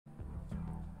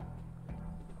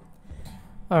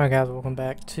Alright guys, welcome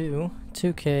back to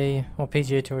 2K, well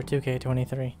PGA Tour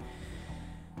 2K23.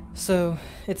 So,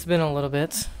 it's been a little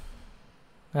bit.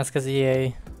 That's because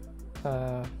EA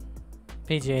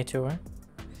PGA Tour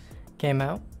came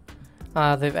out.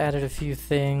 They've added a few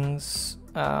things.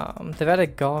 They've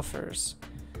added golfers.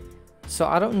 So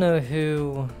I don't know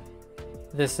who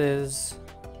this is.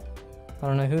 I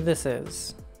don't know who this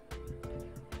is.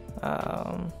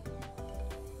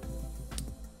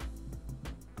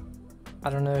 I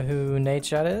don't know who Nate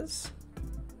Shot is.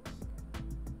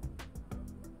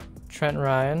 Trent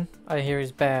Ryan. I hear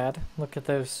he's bad. Look at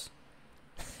those.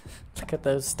 Look at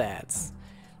those stats.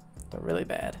 They're really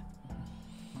bad.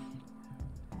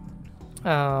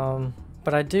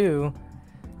 But I do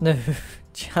know who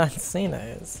John Cena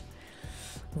is.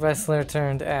 Wrestler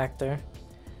turned actor.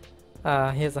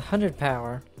 He has 100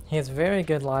 power. He has very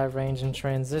good live range and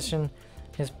transition.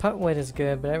 His putt weight is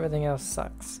good, but everything else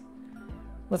sucks.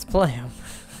 Let's play him.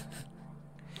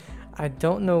 I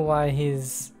don't know why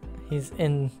he's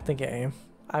in the game.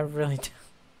 I really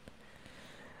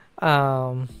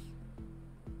don't.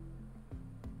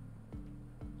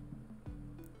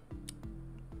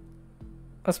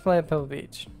 Let's play at Pebble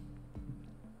Beach.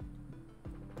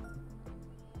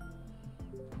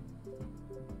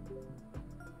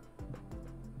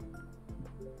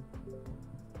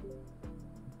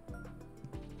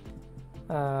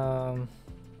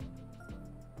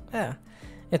 Yeah,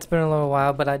 it's been a little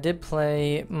while, but I did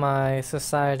play my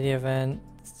society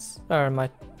events, or my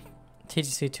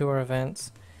TGC Tour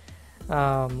events,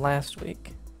 last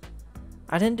week.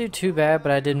 I didn't do too bad,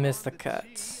 but I did miss the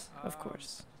cuts, of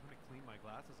course. Let me clean my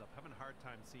glasses up. Having a hard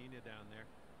time seeing you down there.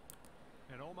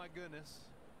 And oh my goodness,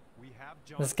 we have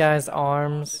John This guy's Cena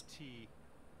arms on the tee,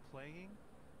 playing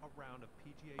a round of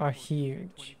PGA are Tour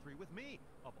huge. 23 with me,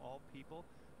 of all people.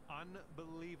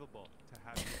 Unbelievable to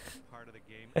have you as part of the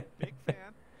game. Big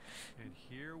fan. And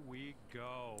here we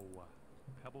go.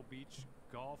 Pebble Beach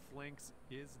Golf Links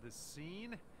is the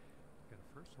scene. Got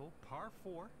a first hole, par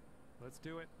 4. Let's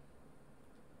do it.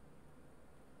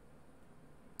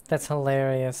 That's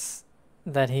hilarious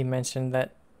that he mentioned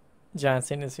that John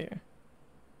Cena is here.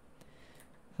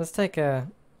 Let's take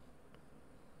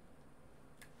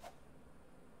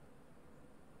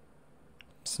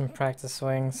some practice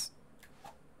swings.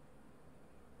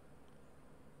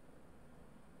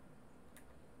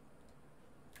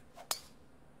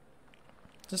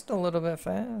 Just a little bit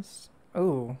fast.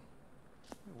 Ooh.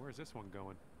 Where's this one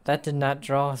going? That did not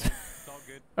draw It's all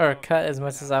good. or cut as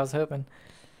much as I was hoping.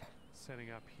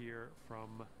 Setting up here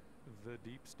from the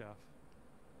deep stuff.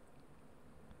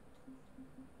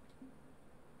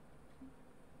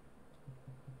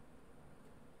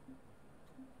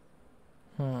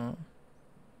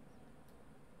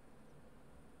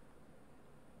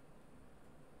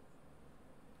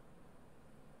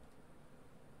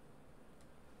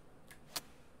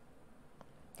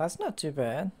 That's not too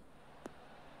bad.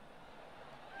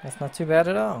 That's not too bad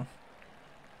at all.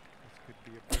 This could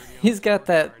be a birdie on He's the got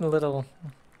that scorecard. little...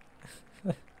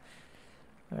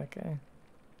 Okay.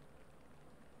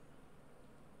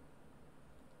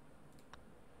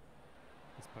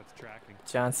 This putt's tracking.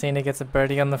 John Cena gets a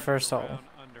birdie on the first hole. Around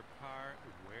under par.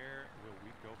 Where will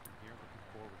we go from here? Looking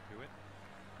forward to it.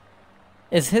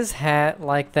 Is his hat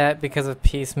like that because of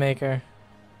Peacemaker?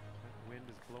 That wind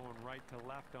is blowing right to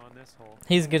left on this hole.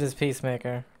 He's good as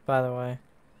Peacemaker, by the way.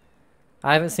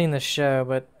 I haven't seen the show,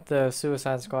 but the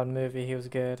Suicide Squad movie, he was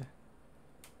good.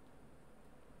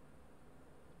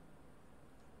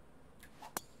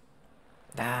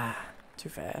 Ah, too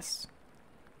fast.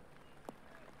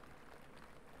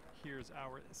 Here's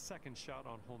our second shot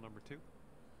on hole number 2.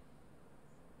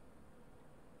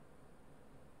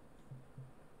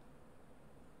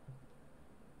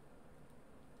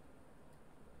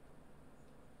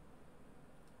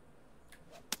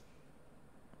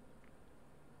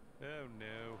 Oh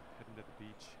no, heading to the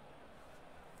beach.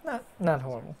 Not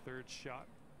horrible. Third shot.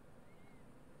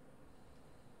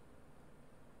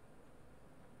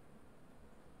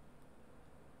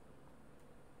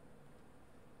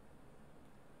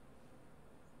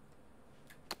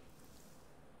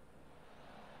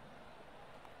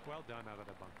 Well done out of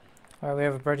the bunker. Alright, we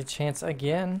have a birdie chance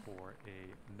again. For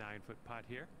a 9-foot putt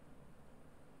here.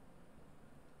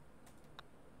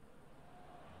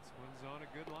 This one's on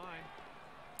a good line.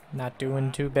 Not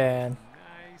doing too bad.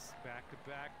 Nice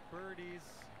back-to-back birdies.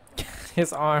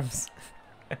 His arms.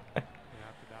 And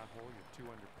after that hole, you're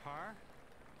 2 under par.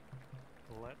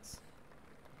 Let's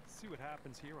see what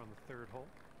happens here on the third hole.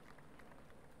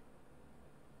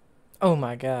 Oh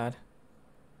my god.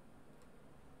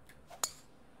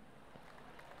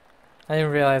 I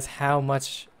didn't realize how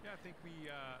much Yeah, I think we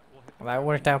will hit That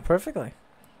worked out perfectly.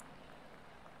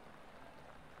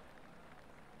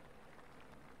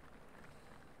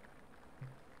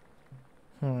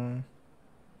 Hmm.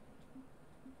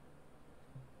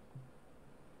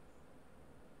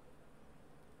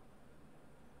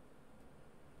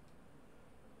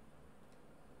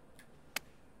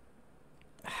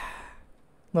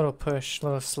 Little push,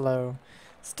 little slow.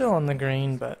 Still on the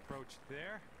green, but Approach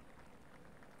there.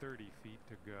 30 feet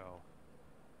to go.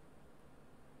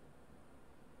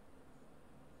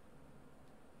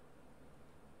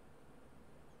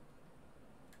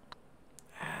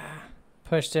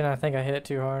 pushed in. I think I hit it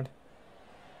too hard.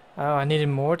 Oh, I needed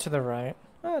more to the right.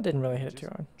 Oh, I didn't really hit it too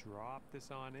hard. Drop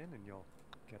this on in and you'll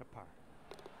get a par.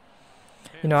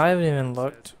 You know, I haven't even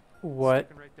looked what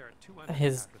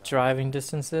his driving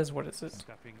distance is. What is it?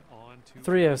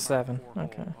 307.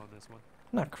 Okay.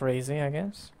 Not crazy, I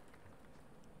guess.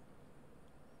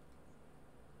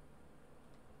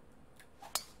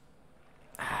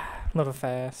 A little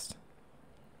fast.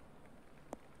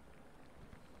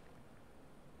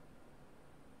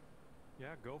 Yeah,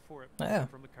 go for it. Yeah.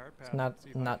 From the card path.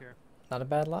 It's not a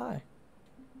bad lie.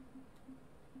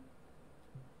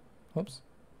 Whoops.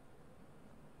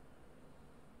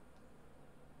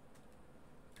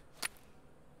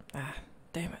 Ah,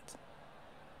 damn it.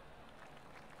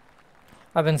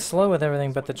 I've been slow with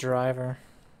everything but the driver.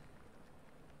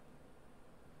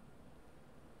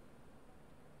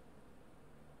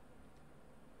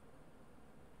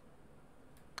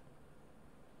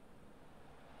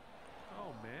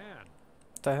 Oh man.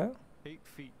 What the hell? 8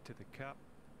 feet to the cup.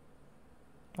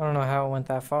 I don't know how it went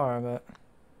that far, but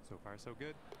So far so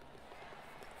good.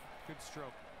 Good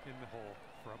stroke in the hole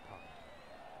for a par.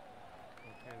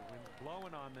 Okay, the wind's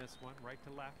blowing on this one, right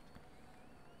to left.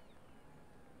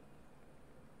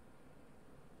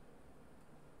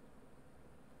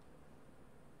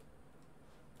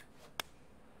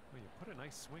 Well, you put a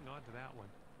nice swing onto that one.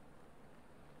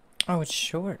 oh, it's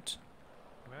short.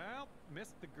 Well,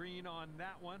 missed the green on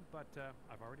that one, but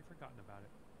I've already forgotten about it.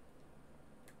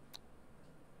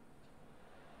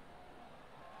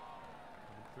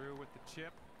 Coming through with the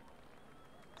chip.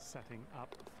 Setting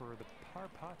up for the par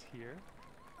putt here.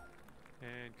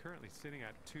 And currently sitting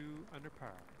at 2 under par.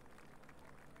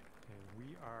 And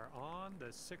we are on the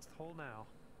 6th hole now.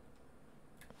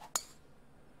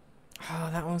 Oh,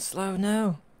 that one's slow.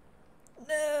 No.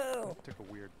 No. Took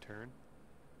a weird turn.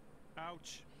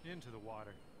 Ouch. Into the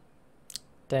water.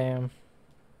 Damn.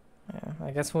 Yeah, I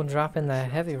guess we'll drop in the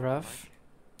heavy rough.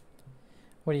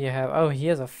 What do you have? Oh, he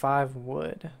has a 5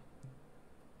 wood.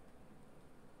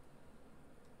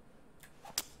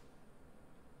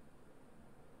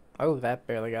 Oh, that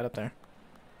barely got up there.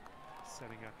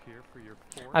 Setting up here for your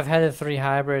 4th. I've had a 3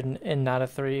 hybrid and not a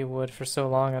 3 wood for so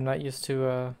long. I'm not used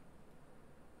to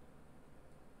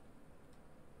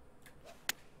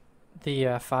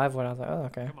the 5 wood. I was like, oh,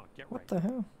 okay. Come on, get What right. the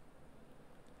hell?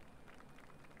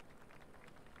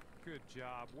 Good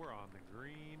job. We're on the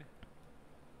green.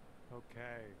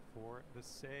 Okay, for the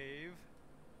save.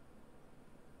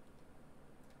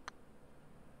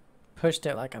 Pushed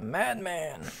it like a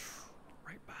madman.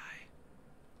 Right by.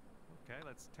 Okay,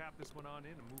 let's tap this one on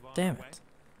in and move on. Damn away. it.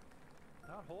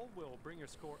 That hole will bring your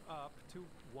score up to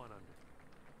 1 under.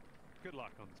 Good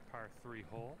luck on this par 3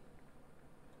 hole.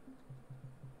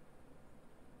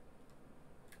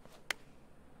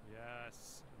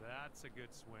 Yes, that's a good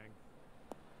swing.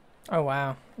 Oh,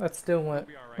 wow. That still went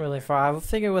We'll be all right really there. far. I would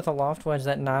figure with a loft wedge,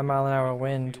 that 9-mile-an-hour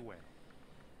wind, Feet away.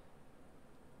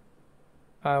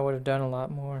 I would have done a lot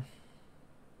more.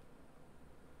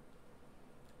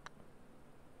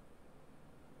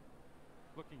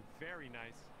 Looking very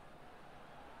nice.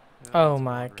 Oh That's a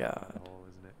my good rip on God. the hole,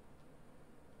 isn't it?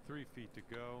 3 feet to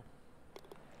go.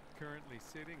 Currently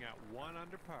sitting at 1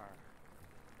 under par.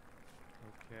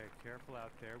 Okay, careful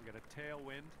out there. We got a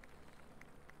tailwind.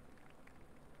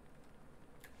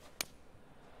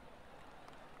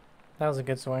 That was a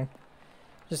good swing.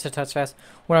 Just a touch fast.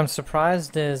 What I'm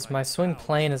surprised is my swing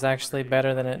plane is actually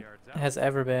better than it has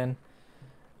ever been.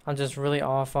 I'm just really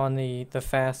off on the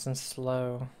fast and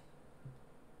slow.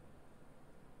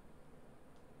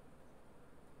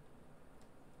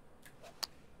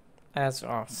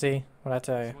 Oh, see what I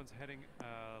tell This you. one's heading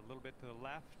a little bit to the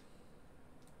left.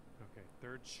 Okay,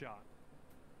 3rd shot.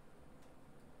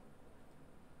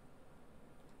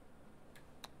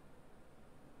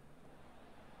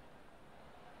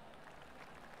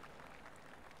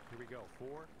 Here we go, 4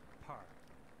 par.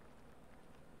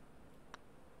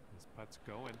 This putt's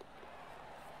going.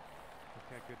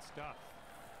 Okay, good stuff.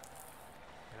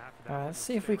 And after that, Let's we'll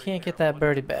see if stay we right can't there get that on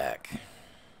birdie the- back.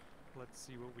 Let's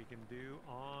see what we can do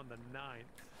on the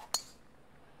 9th.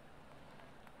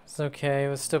 It's okay. It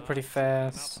was still pretty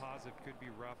fast. Not positive. Could be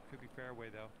rough. Could be fairway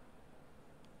though.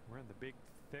 We're in the big,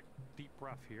 thick, deep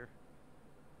rough here.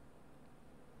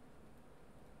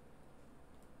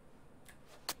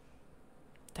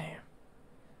 Damn.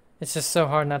 It's just so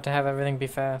hard not to have everything be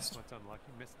fast. What's unlucky?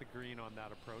 Missed the green on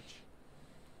that approach.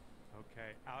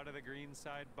 Okay, out of the green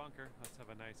side bunker. Let's have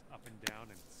a nice up and down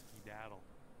and skedaddle.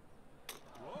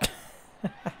 Whoa!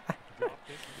 Drop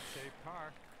this and save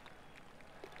par.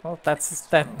 Well,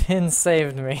 that pin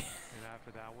saved me. And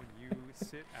after that one, you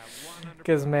sit at 100.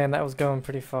 Because, man, that was going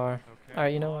pretty far. Okay,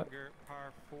 Alright, you know what? longer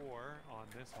par 4 on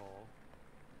this hole.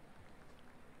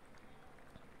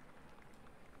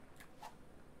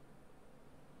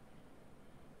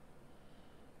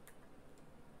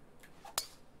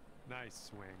 Nice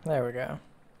swing. There we go.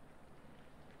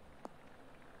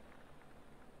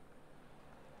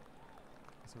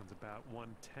 This one's about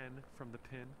 110 from the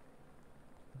pin.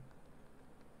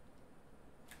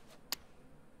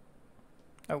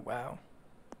 Oh, wow.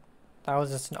 That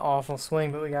was just an awful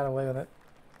swing, but we got away with it.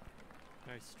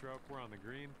 Nice stroke. We're on the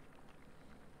green.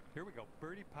 Here we go.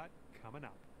 Birdie putt coming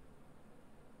up.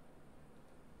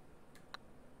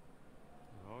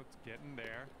 Oh, it's getting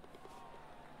there.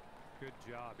 Good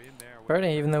job in there.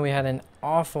 Birdie, even though we had an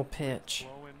awful pitch.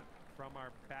 Flowing from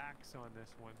our backs on this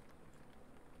one.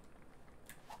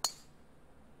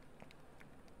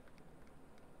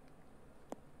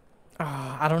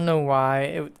 Oh, I don't know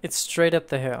why. It's straight up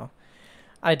the hill.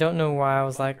 I don't know why I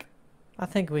was like, I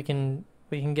think we can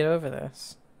get over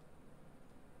this.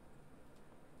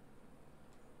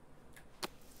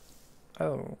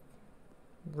 Oh.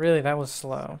 Really, that was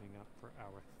slow. Setting up for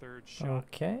our third shot.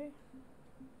 Okay.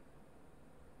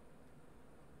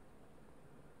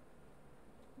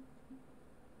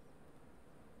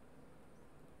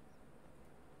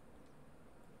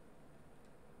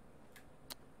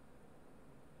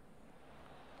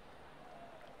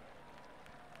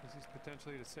 This is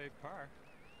potentially to save par.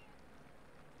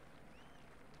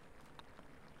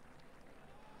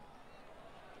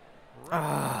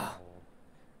 Ah.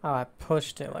 Oh, I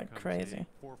pushed it like crazy.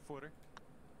 4-footer.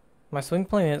 My swing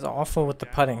plane is awful with the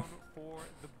putting. Down for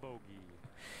the bogey.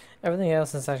 Everything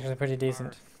else is actually pretty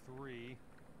decent. Par 3.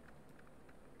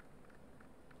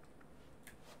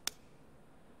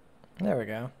 There we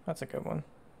go. That's a good one.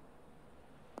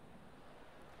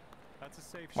 That's a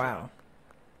safe Wow. shot.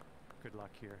 Good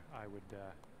luck here. I would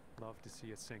love to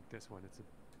see us sink this one. It's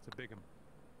a big one.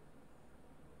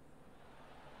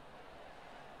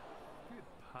 Good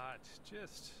putt.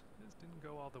 Just didn't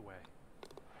go all the way.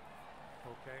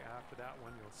 Okay, after that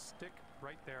one, you'll stick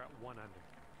right there at 1 under.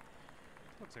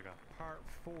 Looks like a par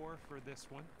 4 for this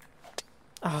one.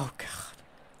 Oh, God.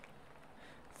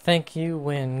 Thank you,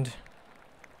 wind.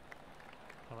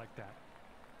 I like that.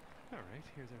 All right,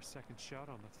 here's our second shot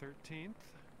on the 13th.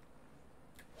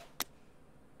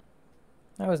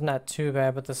 That was not too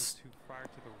bad, but this... Too far to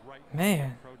the right.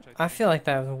 Man, Approach, I feel like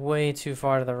that was way too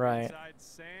far to the right. Inside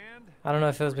sand. I don't know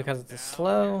if it was because it's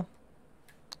slow,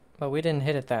 but we didn't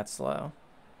hit it that slow.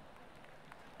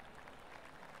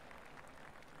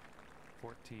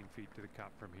 14 feet to the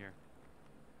cup from here.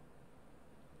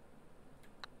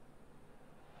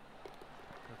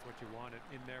 That's what you wanted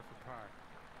in there for par.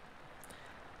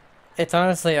 It's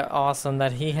honestly awesome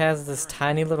that he has this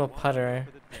tiny little putter.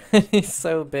 He's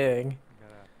so big. Got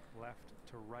a left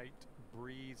to right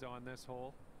breeze on this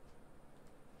hole.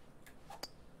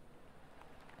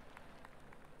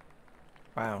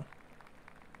 Wow.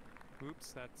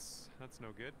 Oops, that's no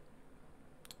good.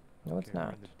 No, it's Okay, we're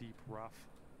not. in the deep rough.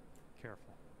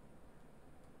 Careful.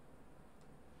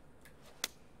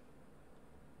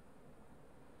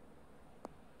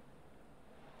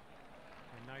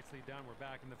 And nicely done. We're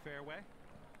back in the fairway.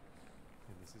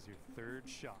 And this is your third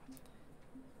shot.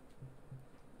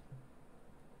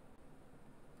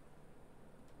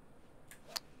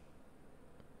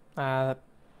 That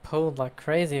pulled like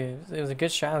crazy. It was a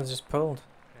good shot. It was just pulled.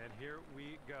 And here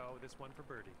we go. This one for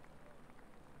birdie.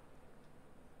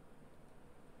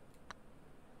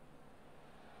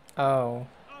 Oh.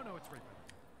 Oh no, it's right.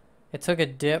 It took a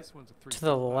dip This one's a to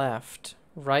the 3-foot putt. left,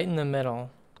 right in the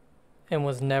middle, and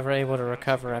was never able to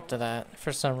recover after that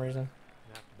for some reason.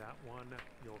 And after that one,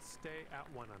 you'll stay at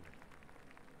 1 under.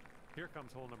 Here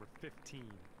comes hole number 15.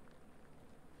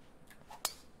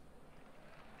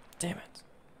 Damn it.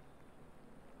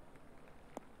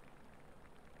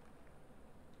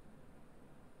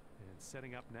 And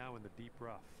setting up now in the deep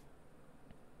rough.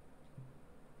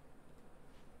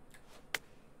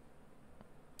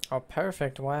 Oh,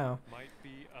 perfect. Wow. Might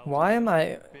be a Why am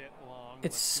I... bit long.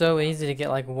 It's Let's so see. easy to get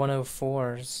like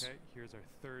 104s. Okay, here's our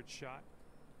third shot.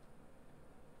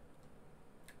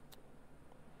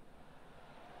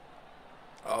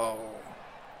 Oh.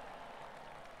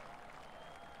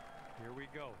 Here we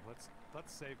go. Let's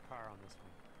save par on this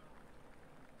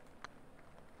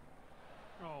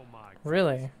one. Oh my goodness.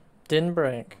 Really? Didn't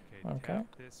break. Okay. Tap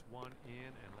this one in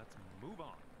and let's move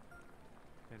on.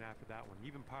 And after that one,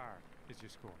 even par is your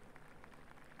score.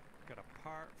 Got a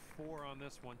par 4 on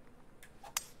this one.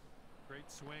 Great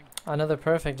swing. Another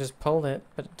perfect, just pulled it,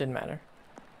 but it didn't matter.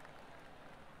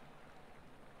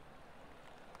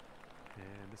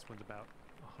 And this one's about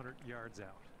 100 yards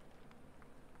out.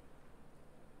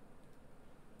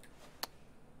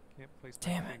 Can't place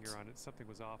my finger on it. Something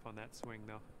was off on that swing,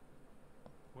 though.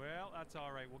 Well, that's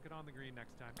all right. We'll get on the green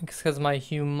next time. It's because my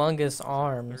humongous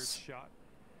arms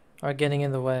are getting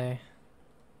in the way.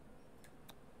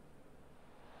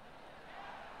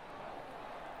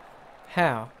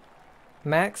 How?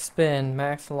 Max spin,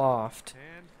 max loft.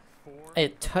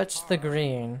 It touched the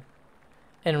green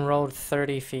and rolled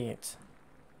 30 feet.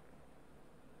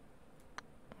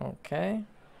 Okay.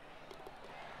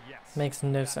 Yes. Makes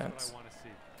no That's sense. What I want to see.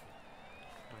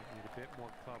 Might need a bit more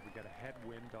club. We got a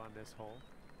headwind on this hole.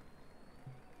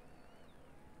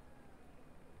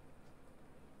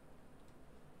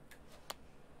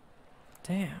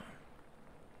 Damn.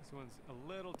 This one's a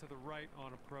little to the right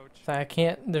on approach. So I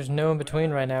can't, there's no in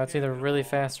between right now. It's either really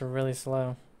fast or really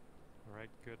slow. All right,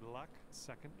 good luck.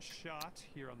 Second shot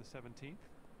here on the 17th.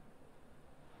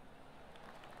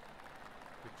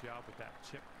 Good job with that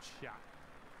chip shot.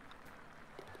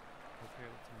 Okay,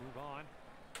 let's move on.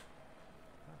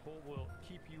 That hole will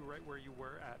keep you right where you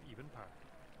were at even par.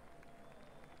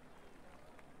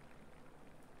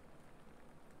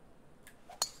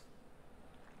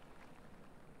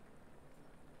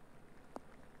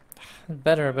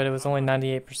 Better, but it was only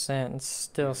 98%. It's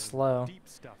still slow. Deep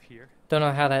stuff here. Don't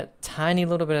know how that tiny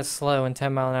little bit of slow and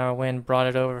 10-mile-an-hour wind brought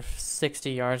it over 60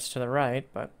 yards to the right,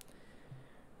 but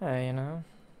you know,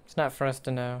 it's not for us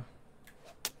to know.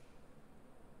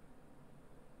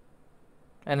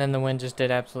 And then the wind just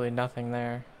did absolutely nothing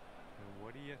there. And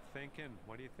what are you thinking?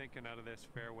 What are you thinking out of this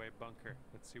fairway bunker?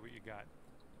 Let's see what you got.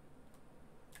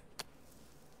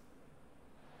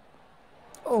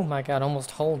 Oh my God,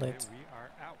 almost hold it. Okay, we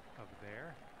are out of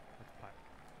there. Let's putt.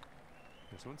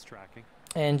 This one's tracking.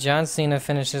 And John Cena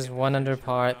finishes 1 under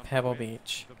par at Pebble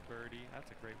Beach. The birdie.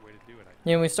 That's a great way to do it.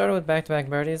 Yeah, we started with back-to-back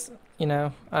birdies. You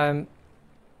know, I'm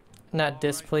not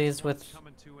displeased with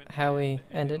how we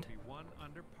ended.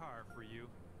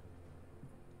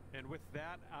 And with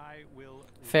that, I will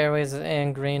Fairways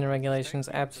and green regulations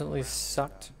absolutely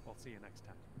sucked. I'll see you next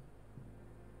time.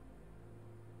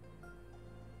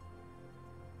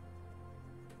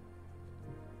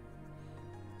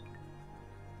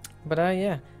 But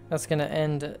yeah, that's gonna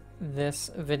end this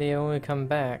video when we come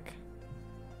back.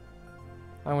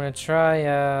 I'm gonna try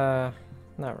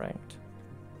not ranked.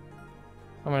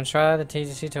 I'm gonna try the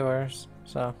TGC tours,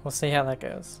 so we'll see how that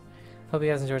goes. Hope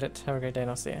you guys enjoyed it. Have a great day and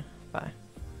I'll see you. Bye.